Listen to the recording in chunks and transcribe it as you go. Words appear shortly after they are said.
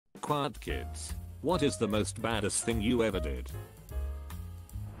quiet kids. What is the most baddest thing you ever did?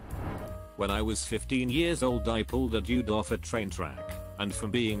 When I was 15 years old, I pulled a dude off a train track, and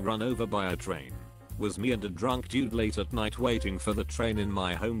from being run over by a train. Was me and a drunk dude late at night waiting for the train in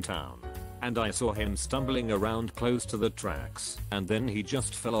my hometown. And I saw him stumbling around close to the tracks, and then he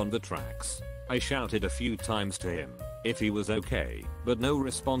just fell on the tracks. I shouted a few times to him if he was okay, but no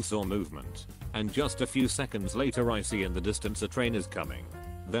response or movement. And just a few seconds later I see in the distance a train is coming.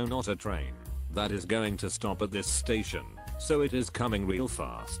 Though not a train that is going to stop at this station, so it is coming real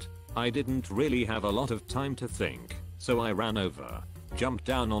fast. I didn't really have a lot of time to think, so I ran over, jumped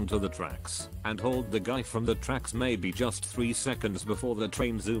down onto the tracks, and hauled the guy from the tracks maybe just 3 seconds before the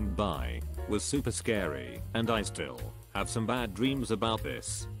train zoomed by. Was super scary, and I still have some bad dreams about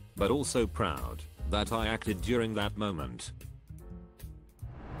this, but also proud that I acted during that moment.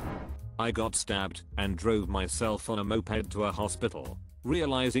 I got stabbed and drove myself on a moped to a hospital,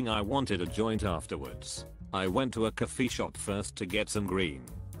 realizing I wanted a joint afterwards. I went to a coffee shop first to get some green,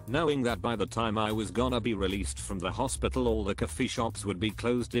 knowing that by the time I was gonna be released from the hospital all the coffee shops would be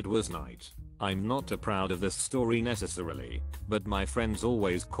closed. It was night. I'm not too proud of this story necessarily, but my friends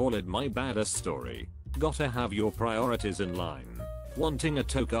always call it my baddest story. Gotta have your priorities in line. Wanting a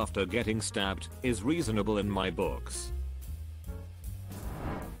toke after getting stabbed is reasonable in my books.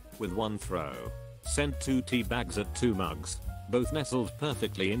 With one throw, sent 2 tea bags at 2 mugs, both nestled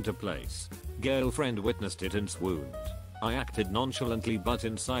perfectly into place. Girlfriend witnessed it and swooned. I acted nonchalantly, but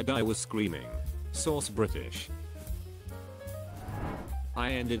inside I was screaming. Source British.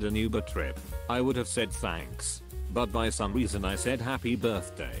 I ended an Uber trip. I would have said thanks, but by some reason I said happy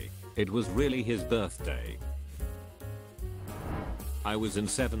birthday. It was really his birthday. I was in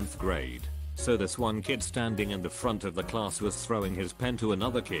 7th grade, so this one kid standing in the front of the class was throwing his pen to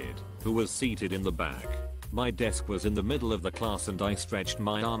another kid who was seated in the back. My desk was in the middle of the class and I stretched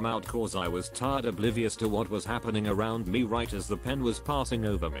my arm out cause I was tired, oblivious to what was happening around me, right as the pen was passing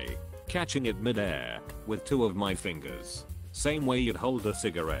over me, catching it mid-air with 2 of my fingers, same way you'd hold a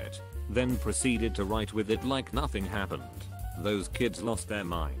cigarette, then proceeded to write with it like nothing happened. Those kids lost their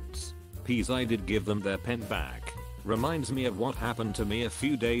minds. Please, I did give them their pen back. Reminds me of what happened to me a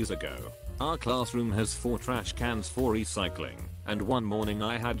few days ago. Our classroom has 4 trash cans for recycling, and one morning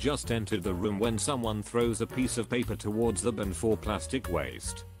I had just entered the room when someone throws a piece of paper towards the bin for plastic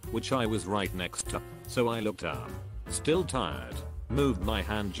waste, which I was right next to, so I looked up. Still tired, moved my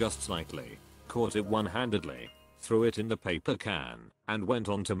hand just slightly, caught it one-handedly, threw it in the paper can, and went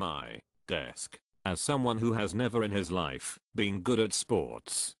onto my desk. As someone who has never in his life been good at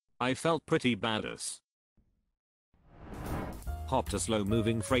sports, I felt pretty badass. Hopped a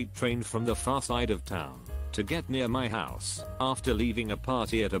slow-moving freight train from the far side of town to get near my house after leaving a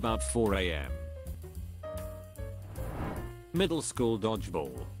party at about 4 AM. Middle school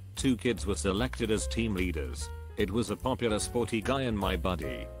dodgeball. 2 kids were selected as team leaders. It was a popular sporty guy and my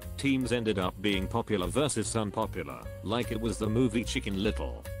buddy. Teams ended up being popular versus unpopular, like it was the movie Chicken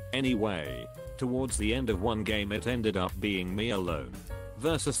Little. Anyway, towards the end of one game it ended up being me alone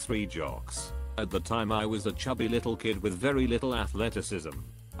versus 3 jocks. At the time I was a chubby little kid with very little athleticism.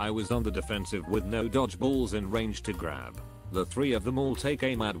 I was on the defensive with no dodgeballs in range to grab. The 3 of them all take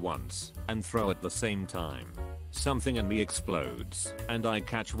aim at once and throw at the same time. Something in me explodes, and I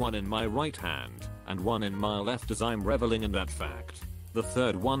catch one in my right hand and one in my left as I'm reveling in that fact. The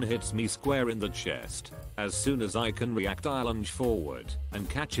third one hits me square in the chest. As soon as I can react, I lunge forward and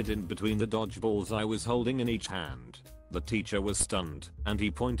catch it in between the dodgeballs I was holding in each hand. The teacher was stunned, and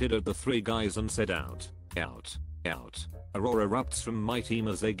he pointed at the 3 guys and said out, out, out. A roar erupts from my team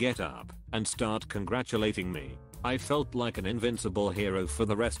as they get up and start congratulating me. I felt like an invincible hero for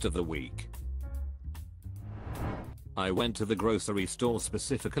the rest of the week. I went to the grocery store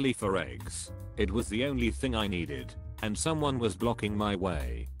specifically for eggs. It was the only thing I needed, and someone was blocking my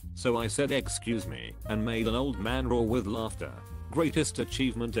way. So I said excuse me and made an old man roar with laughter. Greatest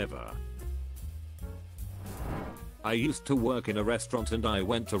achievement ever. I used to work in a restaurant and I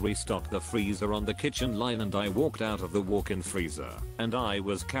went to restock the freezer on the kitchen line, and I walked out of the walk-in freezer and I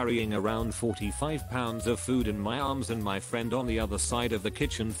was carrying around 45 pounds of food in my arms, and my friend on the other side of the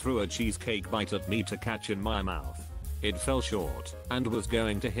kitchen threw a cheesecake bite at me to catch in my mouth. It fell short and was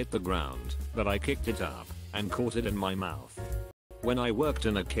going to hit the ground, but I kicked it up and caught it in my mouth. When I worked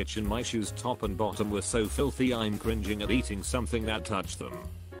in a kitchen, my shoes top and bottom were so filthy I'm cringing at eating something that touched them.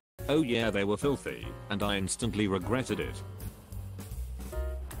 Oh yeah, they were filthy, and I instantly regretted it.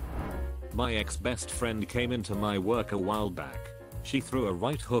 My ex-best friend came into my work a while back. She threw a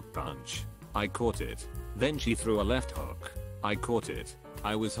right hook punch. I caught it. Then she threw a left hook. I caught it.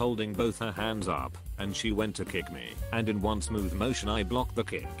 I was holding both her hands up, and she went to kick me, and in one smooth motion I blocked the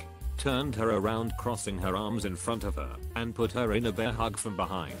kick. turned her around crossing her arms in front of her and put her in a bear hug from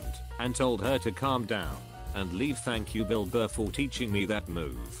behind and told her to calm down and leave. Thank you Bill Burr for teaching me that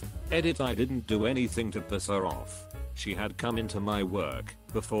move. Edit, I didn't do anything to piss her off. She had come into my work.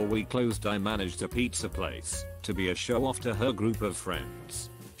 Before we closed I managed a pizza place to be a show off to her group of friends.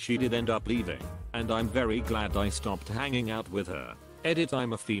 She did end up leaving and I'm very glad I stopped hanging out with her. Edit,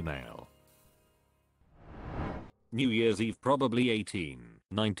 I'm a female. New Year's Eve, probably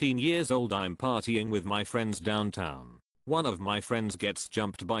 19 years old. I'm partying with my friends downtown. One of my friends gets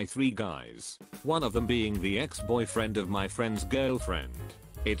jumped by 3 guys. One of them being the ex-boyfriend of my friend's girlfriend.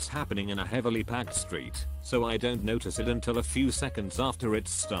 It's happening in a heavily packed street, so I don't notice it until a few seconds after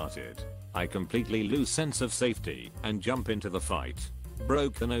it's started. I completely lose sense of safety and jump into the fight.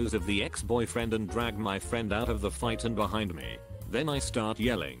 Broke the nose of the ex-boyfriend and dragged my friend out of the fight and behind me. Then I start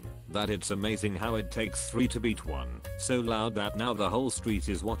yelling that it's amazing how it takes 3 to beat 1, so loud that now the whole street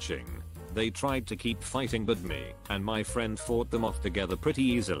is watching. They tried to keep fighting but me and my friend fought them off together pretty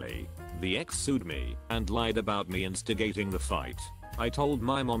easily. The ex sued me and lied about me instigating the fight. I told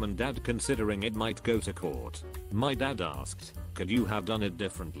my mom and dad considering it might go to court. My dad asked, could you have done it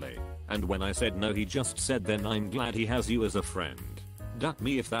differently? And when I said no, he just said, then I'm glad he has you as a friend. Duck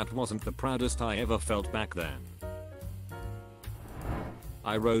me if that wasn't the proudest I ever felt back then.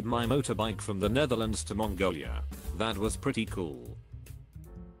 I rode my motorbike from the Netherlands to Mongolia. That was pretty cool.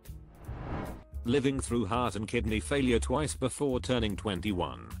 Living through heart and kidney failure twice before turning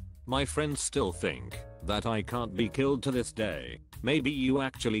 21. My friends still think that I can't be killed to this day. Maybe you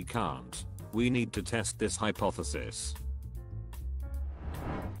actually can't. We need to test this hypothesis.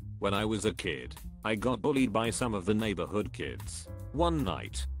 When I was a kid, I got bullied by some of the neighborhood kids. One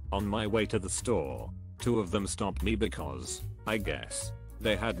night, on my way to the store, 2 of them stopped me because, I guess,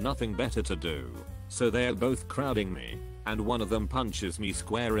 they had nothing better to do. So they're both crowding me, and one of them punches me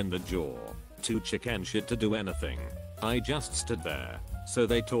square in the jaw. Too chicken shit to do anything. I just stood there. So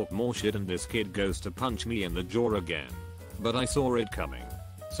they talk more shit and this kid goes to punch me in the jaw again. But I saw it coming.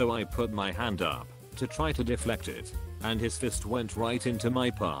 So I put my hand up to try to deflect it, and his fist went right into my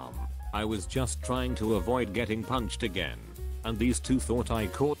palm. I was just trying to avoid getting punched again. And these 2 thought I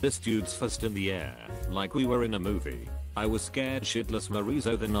caught this dude's fist in the air, like we were in a movie. I was scared shitless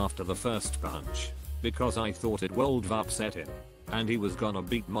Marizo then after the first punch, because I thought it would upset him, and he was gonna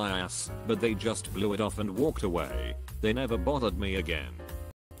beat my ass, but they just blew it off and walked away. They never bothered me again.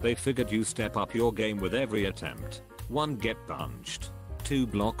 They figured you step up your game with every attempt. 1 get punched, 2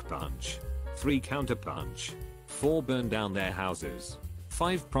 block punch, 3 counter punch, 4 burn down their houses,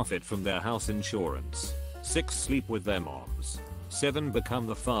 5 profit from their house insurance, 6 sleep with their moms, 7 become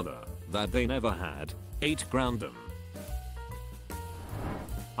the father that they never had, 8 ground them.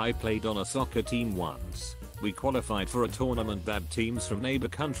 I played on a soccer team once. We qualified for a tournament that teams from neighbor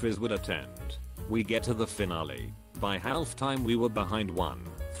countries would attend. We get to the finale. By halftime we were behind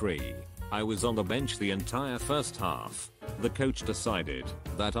 1-3. I was on the bench the entire first half. The coach decided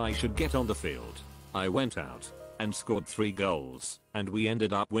that I should get on the field. I went out and scored 3 goals, and we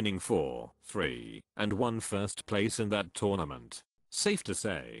ended up winning 4-3 and won first place in that tournament. Safe to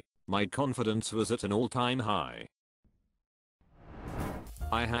say, my confidence was at an all-time high.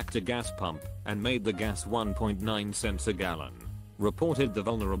 I hacked a gas pump and made the gas 1.9 cents a gallon. Reported the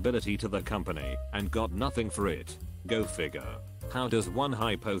vulnerability to the company and got nothing for it. Go figure. How does one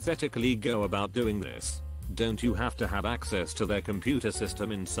hypothetically go about doing this? Don't you have to have access to their computer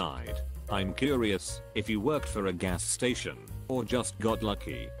system inside? I'm curious if you worked for a gas station or just got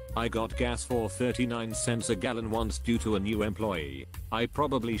lucky. I got gas for 39 cents a gallon once due to a new employee. I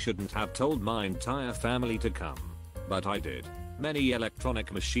probably shouldn't have told my entire family to come, but I did. Many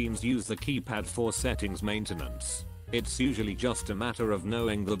electronic machines use the keypad for settings maintenance. It's usually just a matter of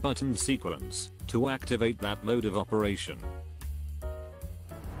knowing the button sequence to activate that mode of operation.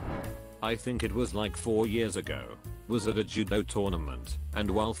 I think it was like 4 years ago. Was at a judo tournament, and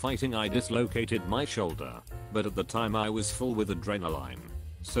while fighting I dislocated my shoulder, but at the time I was full with adrenaline.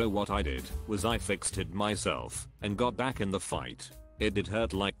 So what I did was I fixed it myself and got back in the fight. It did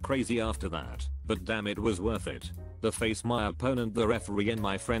hurt like crazy after that, but damn it was worth it. The face my opponent, the referee and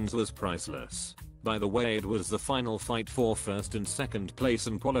my friends was priceless. By the way, it was the final fight for first and second place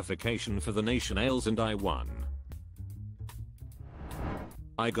and qualification for the nationals and I won.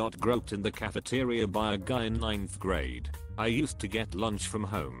 I got groped in the cafeteria by a guy in 9th grade. I used to get lunch from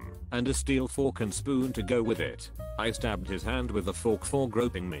home and a steel fork and spoon to go with it. I stabbed his hand with a fork for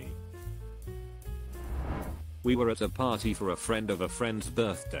groping me. We were at a party for a friend of a friend's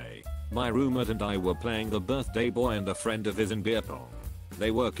birthday. My roommate and I were playing the birthday boy and a friend of his in beer pong.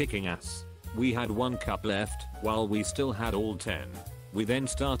 They were kicking ass. We had 1 cup left while we still had all 10. We then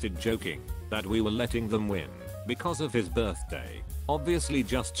started joking that we were letting them win because of his birthday. Obviously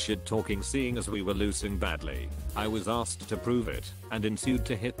just shit talking seeing as we were losing badly. I was asked to prove it and ensued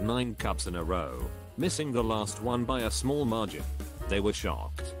to hit 9 cups in a row, missing the last one by a small margin. They were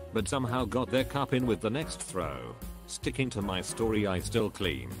shocked, but somehow got their cup in with the next throw. Sticking to my story, I still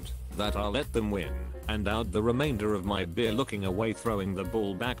claimed that I'll let them win and out the remainder of my beer, looking away, throwing the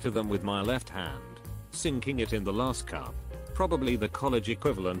ball back to them with my left hand, sinking it in the last cup. Probably the college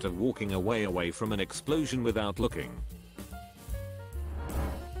equivalent of walking away from an explosion without looking.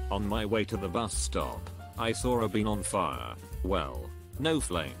 On my way to the bus stop, I saw a bin on fire. Well, no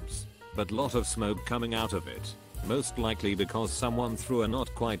flames, but lot of smoke coming out of it. Most likely because someone threw a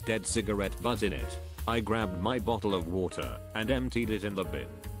not quite dead cigarette butt in it. I grabbed my bottle of water and emptied it in the bin,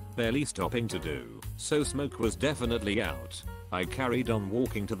 barely stopping to do so. Smoke was definitely out. I carried on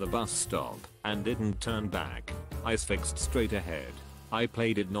walking to the bus stop and didn't turn back. Eyes fixed straight ahead. I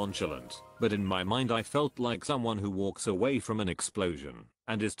played it nonchalant, but in my mind I felt like someone who walks away from an explosion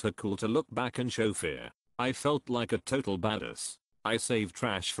and is too cool to look back and show fear. I felt like a total badass. I saved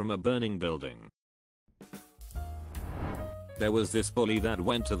trash from a burning building. There was this bully that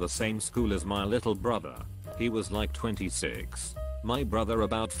went to the same school as my little brother. He was like 26. My brother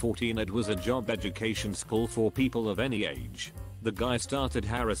about 14. It was a job education school for people of any age. The guy started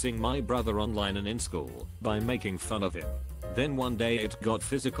harassing my brother online and in school by making fun of him. Then one day it got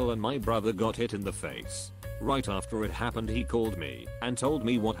physical and my brother got hit in the face. Right after it happened he called me and told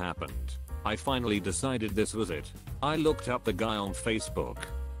me what happened. I finally decided this was it. I looked up the guy on Facebook.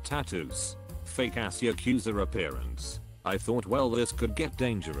 Tattoos. Fake ass Yakuza appearance. I thought, well, this could get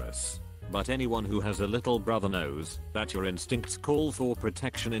dangerous. But anyone who has a little brother knows that your instincts call for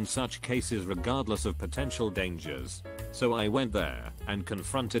protection in such cases regardless of potential dangers. So I went there and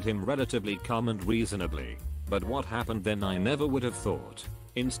confronted him relatively calm and reasonably. But what happened then I never would have thought.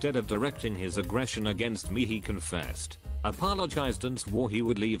 Instead of directing his aggression against me, he confessed, apologized and swore he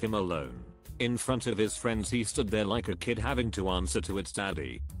would leave him alone. In front of his friends he stood there like a kid having to answer to its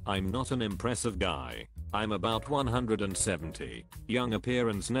daddy. I'm not an impressive guy. I'm about 170. Young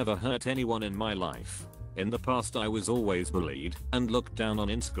appearance never hurt anyone in my life. In the past I was always bullied and looked down on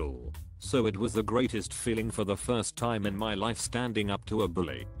in school. So it was the greatest feeling for the first time in my life standing up to a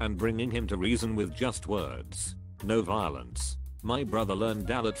bully and bringing him to reason with just words. No violence. My brother learned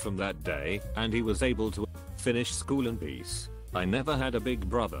a lot from that day and he was able to finish school in peace. I never had a big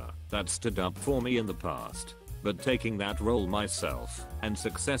brother that stood up for me in the past. But taking that role myself and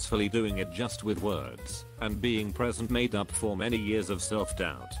successfully doing it just with words and being present made up for many years of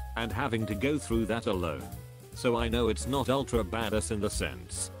self-doubt and having to go through that alone. So I know it's not ultra badass in the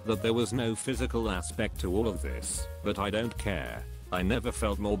sense that there was no physical aspect to all of this, but I don't care. I never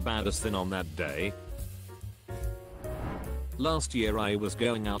felt more badass than on that day. Last year I was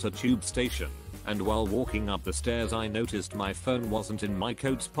going out a tube station, and while walking up the stairs I noticed my phone wasn't in my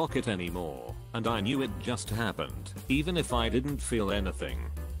coat's pocket anymore, and I knew it just happened, even if I didn't feel anything.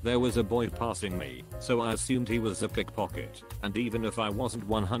 There was a boy passing me, so I assumed he was a pickpocket, and even if I wasn't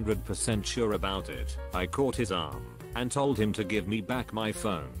 100% sure about it, I caught his arm and told him to give me back my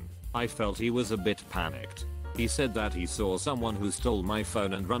phone. I felt he was a bit panicked. He said that he saw someone who stole my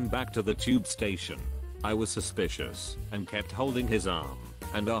phone and run back to the tube station. I was suspicious and kept holding his arm,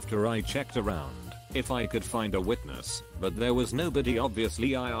 and after I checked around if I could find a witness, but there was nobody.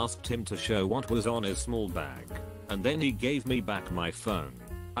 Obviously I asked him to show what was on his small bag, and then he gave me back my phone.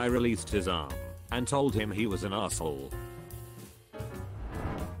 I released his arm and told him he was an asshole.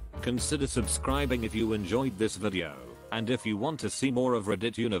 Consider subscribing if you enjoyed this video, and if you want to see more of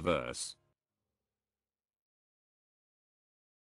Reddit Universe.